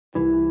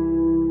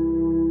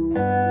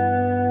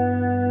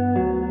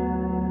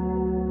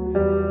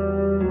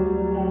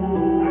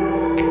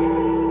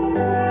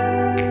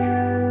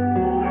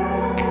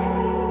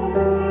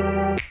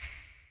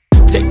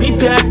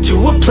back to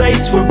a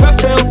place where I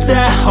felt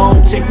at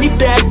home. Take me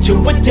back to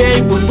a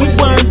day when we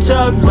weren't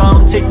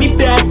alone. Take me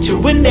back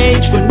to an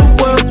age when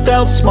the world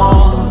felt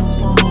small,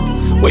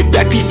 way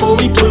back before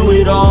we blew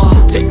it all.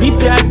 Take me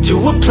back to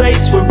a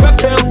place where I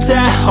felt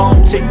at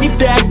home. Take me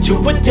back to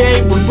a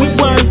day when we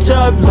weren't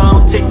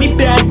alone. Take me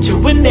back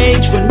to an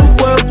age when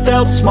the world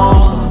felt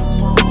small,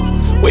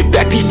 way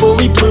back before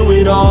we blew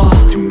it all.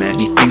 Too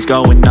many things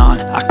going on,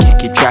 I can't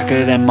keep track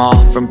of them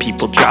all. From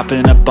people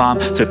dropping a bomb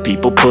to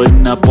people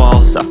putting up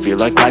walls. I feel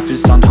like life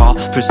is on hold,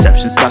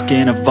 perception stuck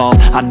in a vault.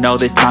 I know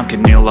that time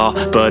can heal all,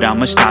 but how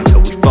much time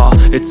till we fall?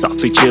 It's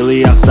awfully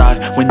chilly outside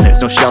when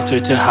there's no shelter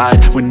to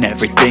hide. When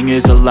everything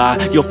is a lie,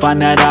 you'll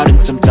find that out in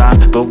some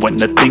time. But when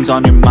the things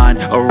on your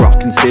mind are all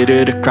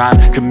considered a crime,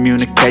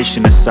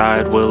 communication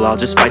aside, we'll all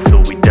just fight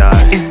till we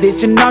die. Is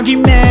this an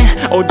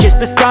argument or just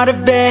the start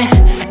of it?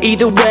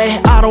 Either way,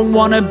 I don't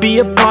wanna be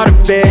a part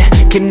of it.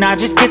 Can I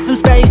just get some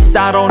space?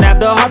 I don't have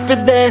the heart for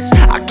this.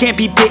 I can't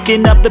be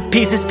picking up the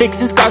pieces,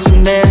 fixing scars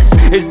from this.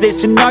 Is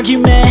this an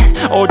argument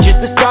or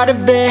just the start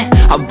of it?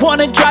 I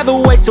wanna drive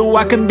away so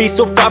I can be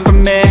so far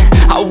from it.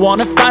 I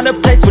wanna find a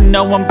place where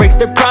no one breaks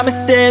their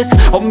promises,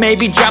 or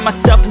maybe drown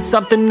myself in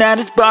something that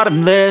is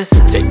bottomless.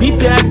 Take me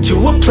back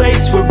to a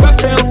place where I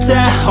felt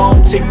at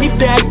home. Take me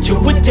back to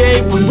a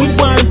day when we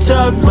weren't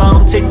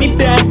alone. Take me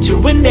back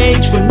to an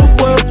age when the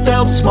world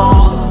felt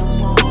small,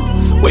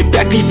 way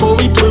back before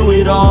we blew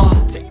it all.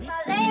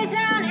 I lay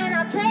down and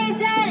I play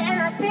dead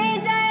and I stay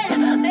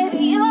dead,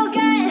 baby you'll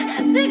get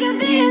sick of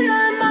being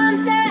the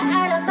monster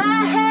out of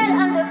my head,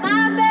 under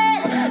my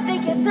bed.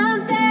 Think you're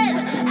something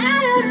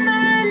out of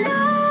my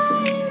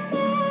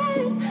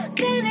nightmares,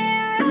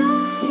 standing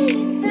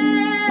right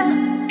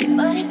there.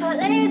 But if I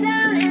lay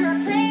down and I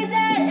play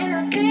dead and I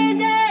stay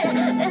dead,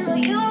 then will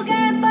you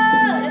get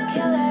bored of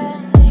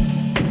killing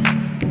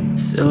me?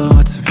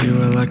 Silhouettes of you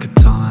are like a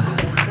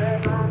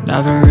taunt,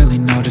 never really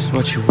know just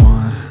what you want.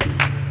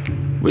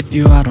 With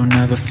you I don't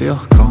ever feel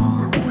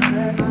calm,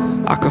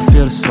 I can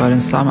feel the sweat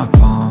inside my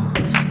palms.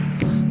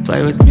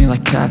 Play with me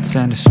like cats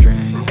and a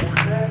string.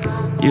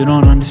 You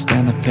don't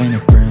understand the pain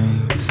it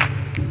brings.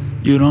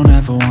 You don't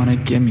ever wanna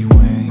give me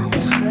wings.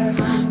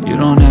 You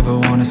don't ever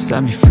wanna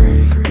set me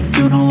free.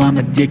 You know I'm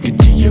addicted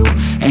to you,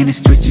 and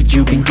it's twisted,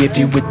 you've been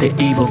gifted with the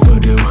evil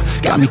voodoo.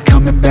 Got me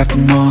coming back for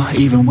more,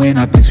 even when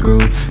I've been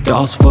screwed.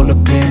 Dolls full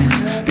of pins,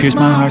 pierce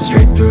my heart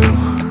straight through.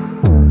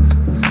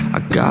 I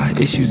got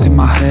issues in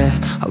my head,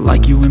 I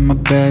like you in my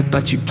bed,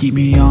 but you keep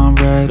me on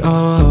red.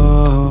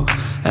 Oh,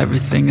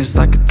 everything is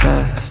like a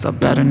test, I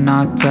better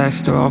not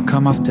text or I'll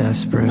come off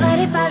desperate. But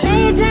if I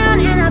lay down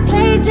and I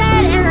play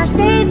dead and I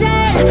stay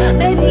dead,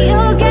 baby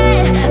you'll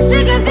get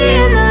sick of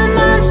being the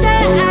monster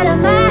out of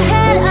my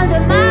head, under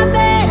my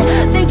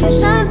bed. Think you're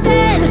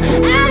something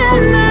out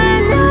of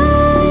my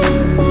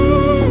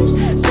nightmares,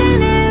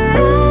 standing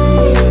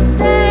right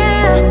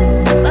there.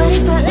 But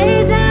if I lay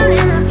down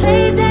and I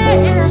play dead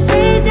and I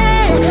stay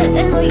dead,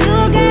 then will you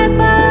get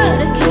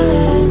bored of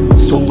killing me?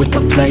 So if I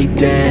play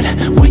dead,